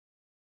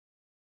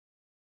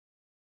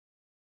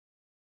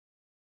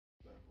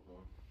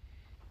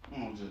I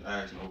don't just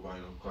ask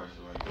nobody no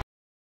question like that.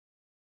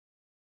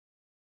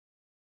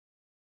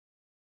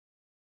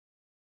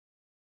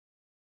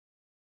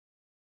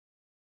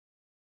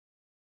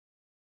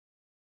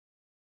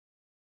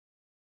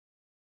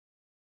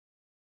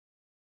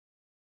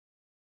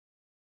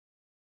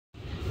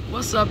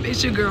 What's up?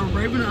 It's your girl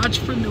Raven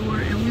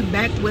Entrepreneur, and we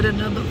back with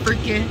another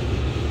freaking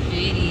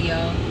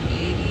video.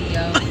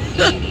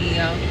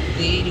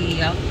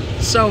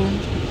 So,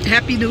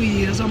 Happy New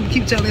Year's. I'm gonna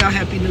keep telling y'all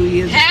Happy New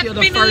Year's. Happy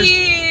New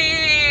Year!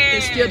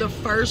 It's still the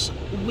first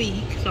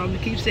week, so I'm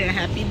gonna keep saying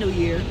Happy New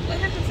Year. What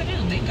happened to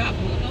them? They got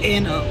pulled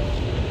And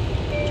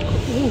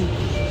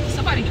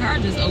somebody car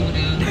just over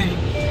there.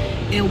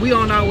 Dang. And we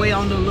on our way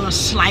on the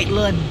slight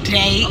little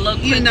date. A little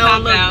quick you know, pop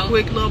a little out.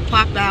 quick little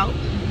pop out.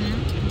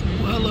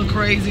 Well, a little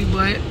crazy,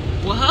 but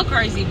her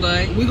crazy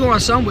butt. we going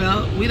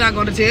somewhere. We not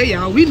gonna tell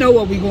y'all. We know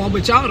where we going,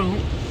 but y'all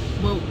don't.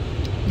 Well,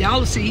 y'all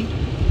will see.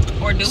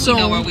 Or do we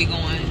know where we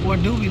going? Or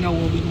do we know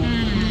where we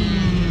going?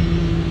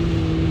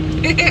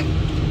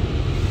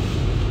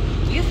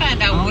 We'll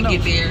find out when we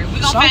get there. We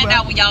gonna find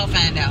out when y'all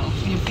find out.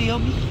 You feel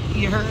me?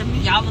 You heard me?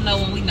 Y'all will know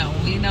when we know.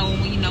 We know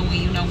when you know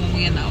when you know when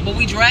we know. But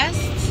we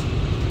dressed.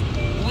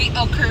 We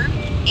occur.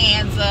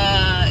 And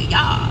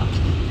y'all.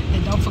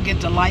 And don't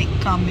forget to like,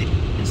 comment,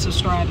 and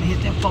subscribe, and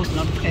hit that post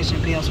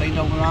notification bell so you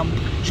know when I'm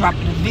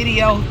dropping a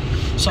video.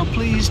 So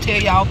please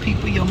tell y'all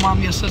people, your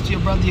mom, your sister,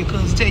 your brother, your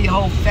cousin, tell your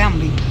whole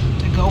family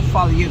to go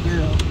follow your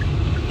girl.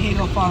 And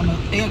go follow her.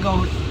 And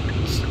go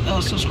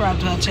subscribe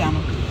to her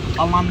channel,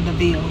 Alana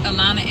DeVille.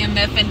 Alana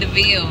MF and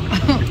DeVille.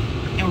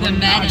 And the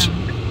madam.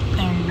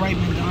 And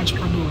Raven the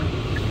Entrepreneur.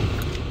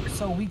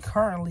 So we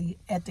currently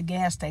at the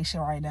gas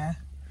station right now.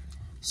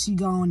 She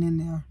going in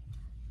there.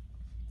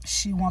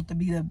 She want to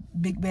be the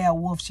big bad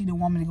wolf. She didn't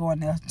want me to go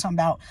in there. Talking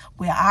about,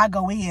 well, I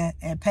go in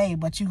and pay,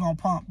 but you gonna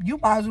pump. You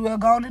might as well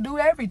go on to do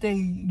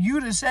everything. You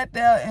just sat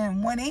there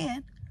and went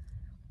in.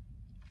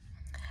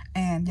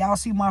 And y'all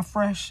see my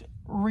fresh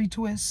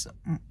retwist.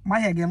 My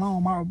hair get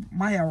long.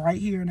 My hair right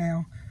here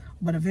now.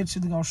 But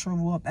eventually gonna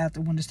shrivel up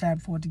after when it's time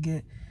for it to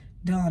get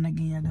done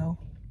again, though.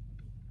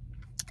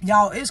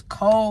 Y'all, it's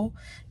cold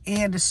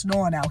and it's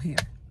snowing out here.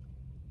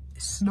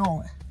 It's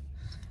snowing.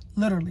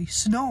 Literally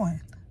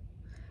snowing.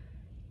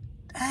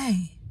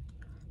 Dang,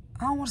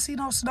 I don't want to see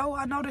no snow.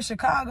 I know that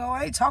Chicago,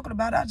 I ain't talking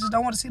about it. I just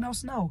don't want to see no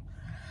snow.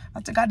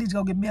 I think I need to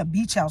go get me a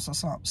beach house or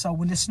something. So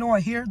when it's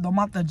snowing here, the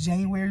month of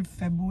January,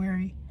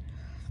 February,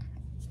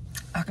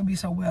 I could be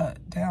somewhere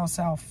down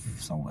south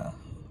somewhere.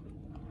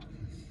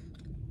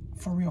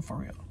 For real, for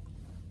real.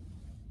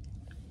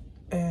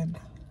 And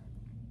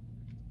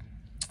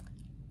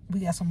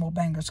we got some more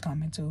bangers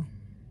coming too.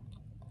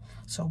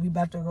 So we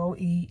about to go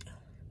eat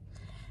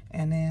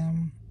and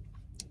then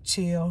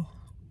chill.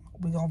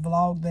 We gonna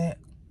vlog that.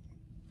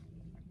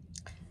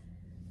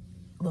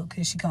 Look,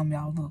 here she come,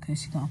 y'all. Look, here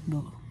she come.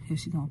 Look, here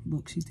she come.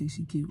 Look, she thinks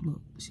she cute.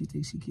 Look, she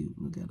thinks she cute.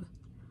 Look at her.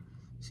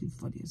 She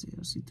funny as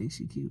hell. She thinks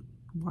she cute.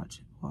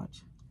 Watch,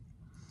 watch.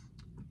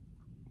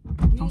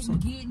 Getting. I was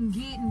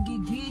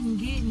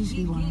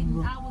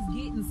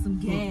getting some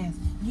gas.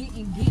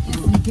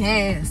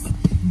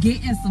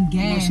 Getting some gas.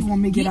 You know, she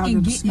want me to get out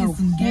of the snow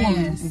some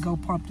gas and go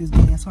pump this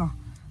gas, huh?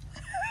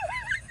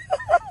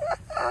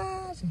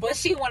 But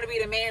she want to be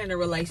the man in the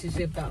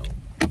relationship, though.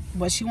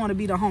 But she want to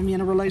be the homie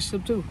in a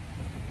relationship, too.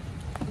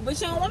 But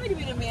she don't want me to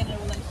be the man in a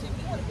relationship.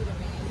 You want to be the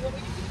man. You want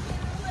me to be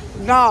the man in a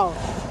relationship? No.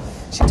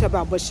 She talk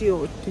about, but do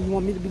you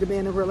want me to be the man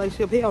in a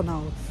relationship? Hell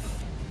no.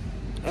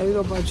 Ain't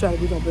nobody try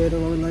to be no man in a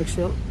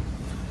relationship.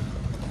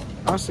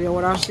 I said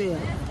what I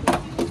said.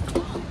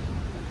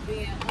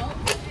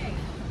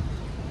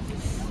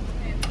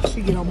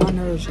 She get on my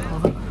nerves,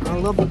 y'all. I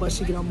love her, but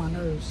she get on my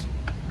nerves.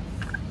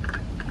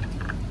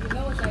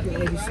 She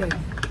get 87.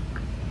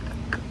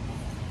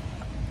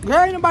 Girl,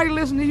 ain't nobody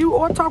listening to you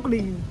or talking to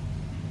you.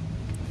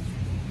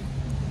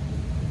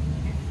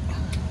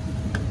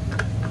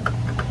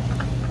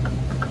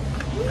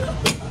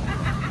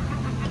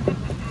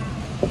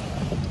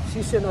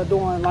 She's sitting there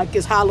doing like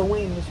it's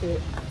Halloween and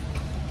shit.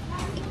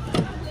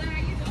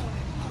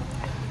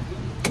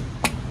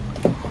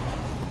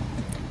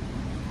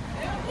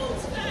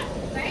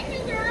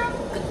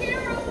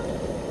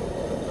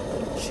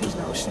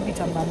 She be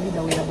talking about me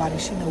know everybody.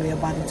 She know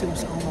everybody too,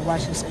 so I don't know why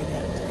she say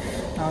that.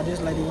 No,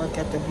 this lady work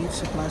at the beauty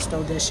supply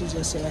store that she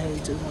just said hey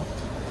to her.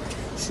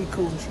 She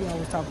cool. She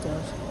always talk to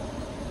us.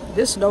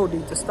 This snow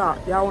need to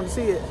stop. Y'all want to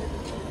see it?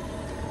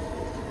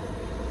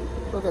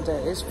 Look at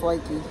that. It's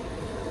flaky.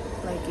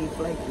 Flaky,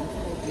 flaky,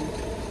 flaky.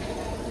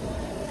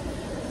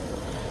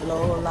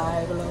 Low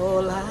life, low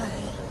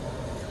life.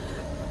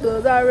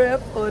 'Cause I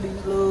rap for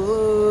these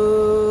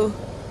low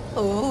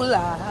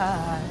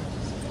lives.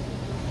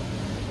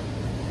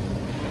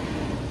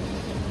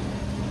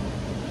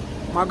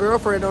 My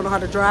girlfriend don't know how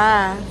to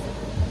drive.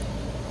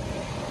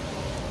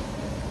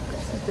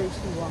 She thinks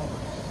she walk.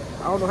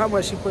 I don't know how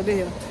much she put in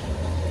here.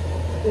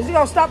 Is he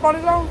gonna stop on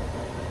his own?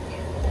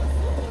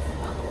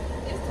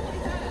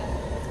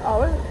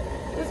 Oh,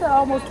 it's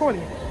almost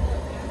 20.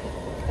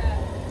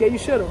 Yeah, you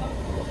should have.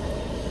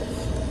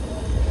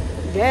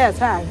 Gas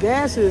high.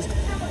 Gas is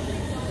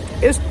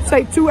It's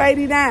say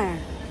 $2.89.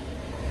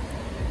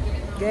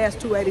 Gas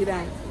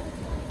 $2.89.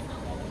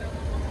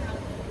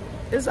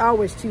 It's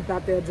always cheap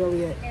out there,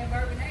 Joliet.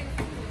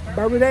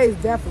 Bourbon Days,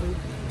 definitely.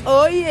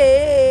 Oh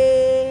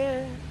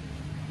yeah.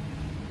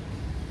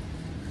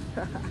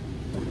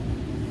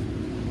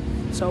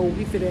 So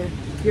we finna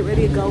get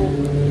ready to go.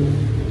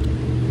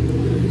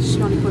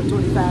 She only put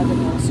 25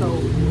 in there, so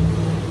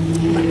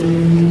I'm about to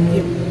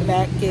get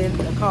back in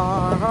the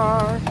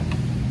car.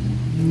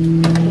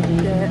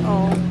 Get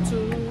on to.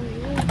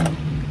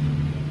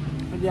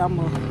 And I'm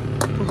gonna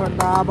put her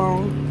knob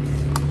on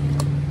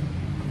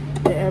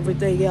and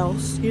everything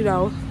else, you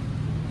know.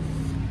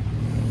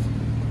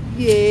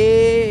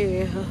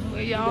 Yeah.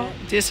 Well, y'all,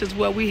 this is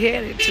what we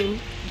headed to.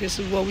 This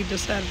is what we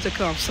decided to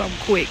come. Something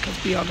quick,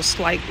 because we on a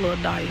slight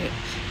little diet.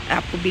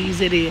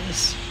 Applebee's it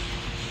is.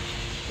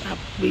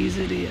 Applebee's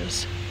it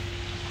is.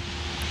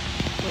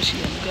 Well, she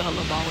had to go her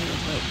ball here,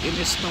 but it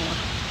is snowing.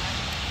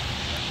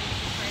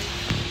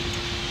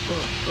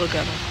 Look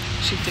at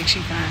her. She thinks she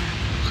fine.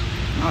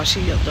 No,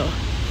 she up though.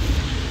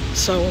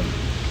 So,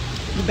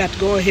 we about to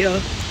go in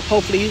here.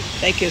 Hopefully,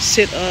 they can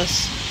sit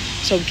us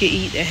so we can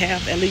eat and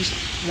have at least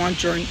one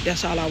drink.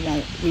 That's all I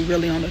want. We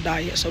really on a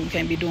diet, so we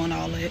can't be doing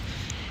all that.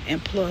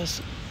 And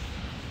plus,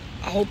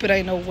 I hope it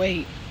ain't no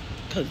wait,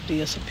 because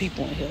there's some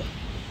people in here.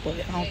 But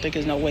I don't think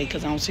there's no wait,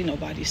 because I don't see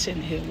nobody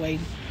sitting here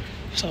waiting.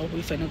 So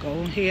we finna go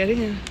ahead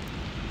in.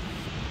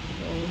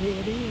 Go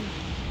ahead in.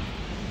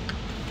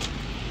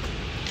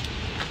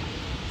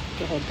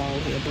 Get her ball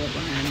here, but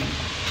behind me.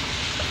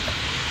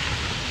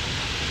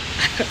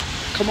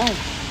 Come on.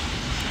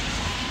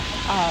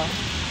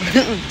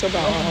 It's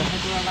about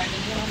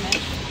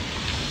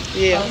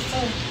yeah.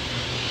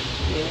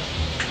 Yeah.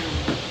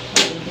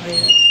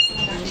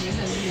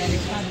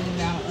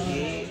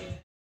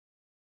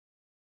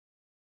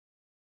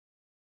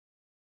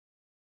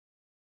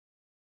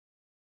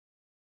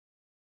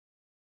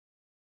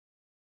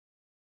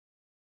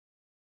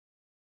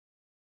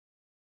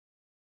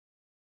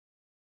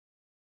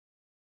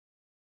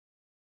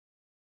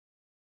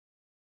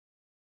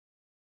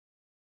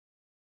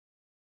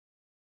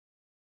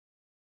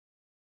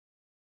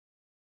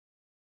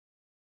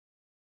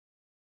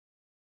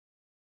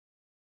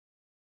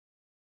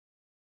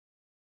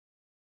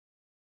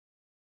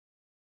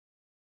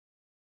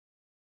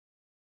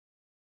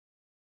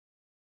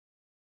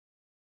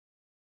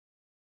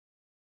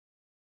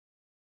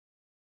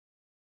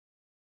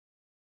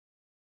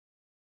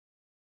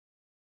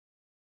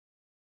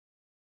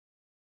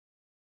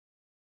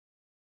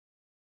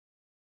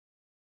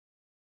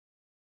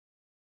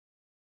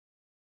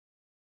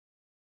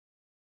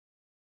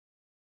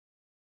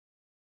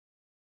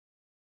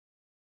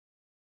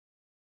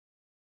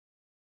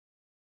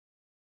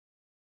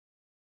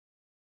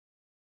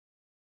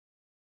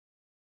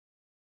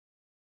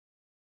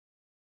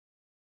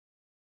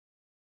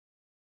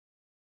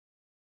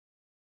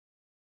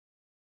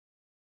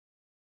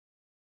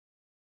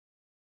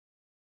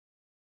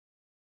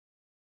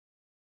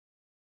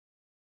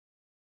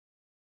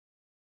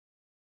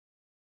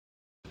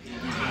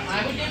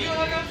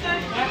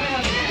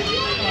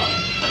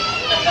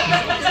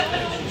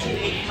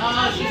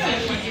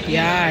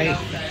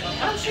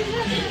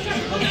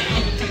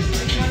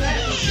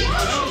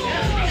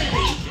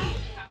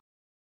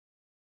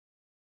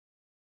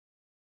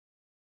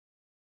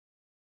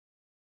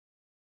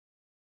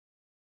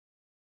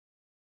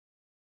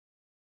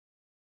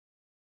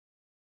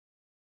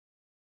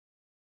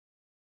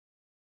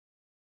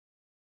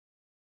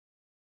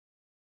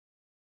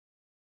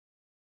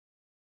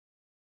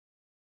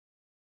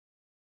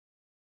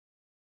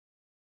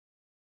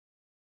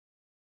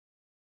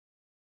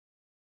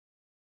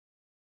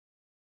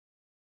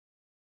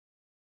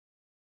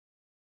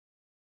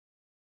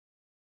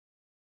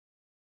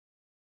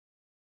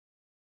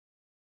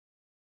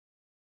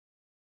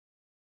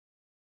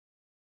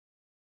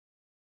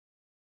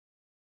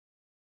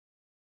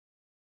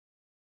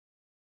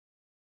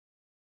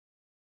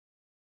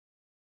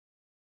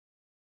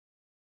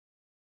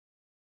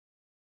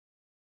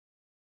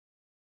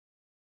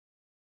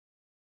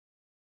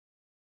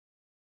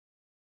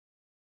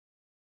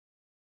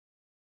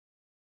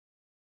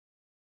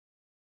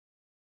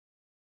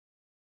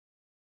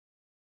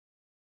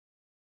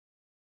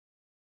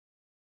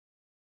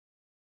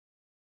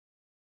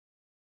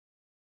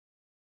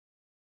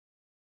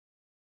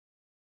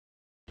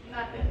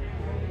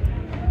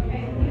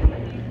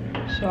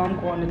 So I'm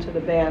going into the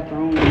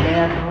bathroom. The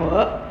bathroom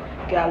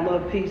up. Got a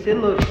little piece. It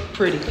looks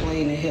pretty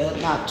clean in here.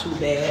 Not too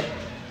bad.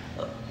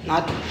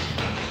 Not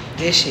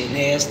this shit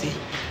nasty.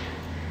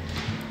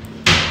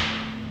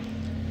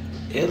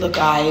 It look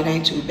alright. It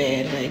ain't too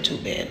bad. It ain't too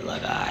bad. It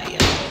look alright,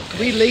 y'all.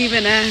 We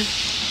leaving now.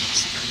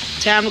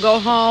 Time to go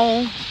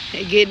home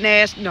and get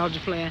nasty. No,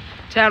 just playing.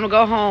 Time to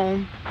go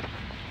home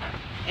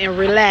and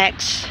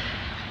relax.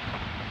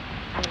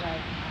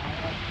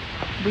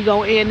 We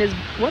gonna end this.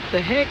 What the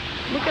heck?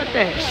 Look at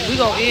that. We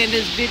gonna end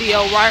this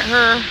video right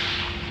here.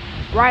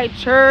 Right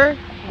here.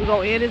 We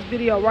gonna end this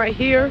video right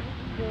here.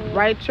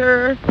 Right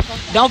here.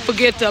 Don't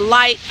forget to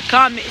like,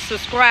 comment,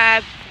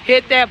 subscribe,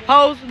 Hit that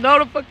post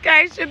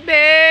notification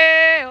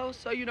bell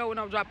so you know when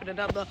I'm dropping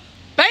another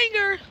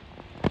banger.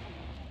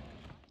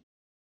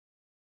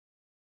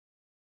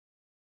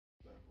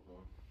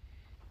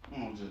 I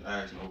don't just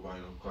ask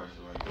nobody no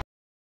question like that.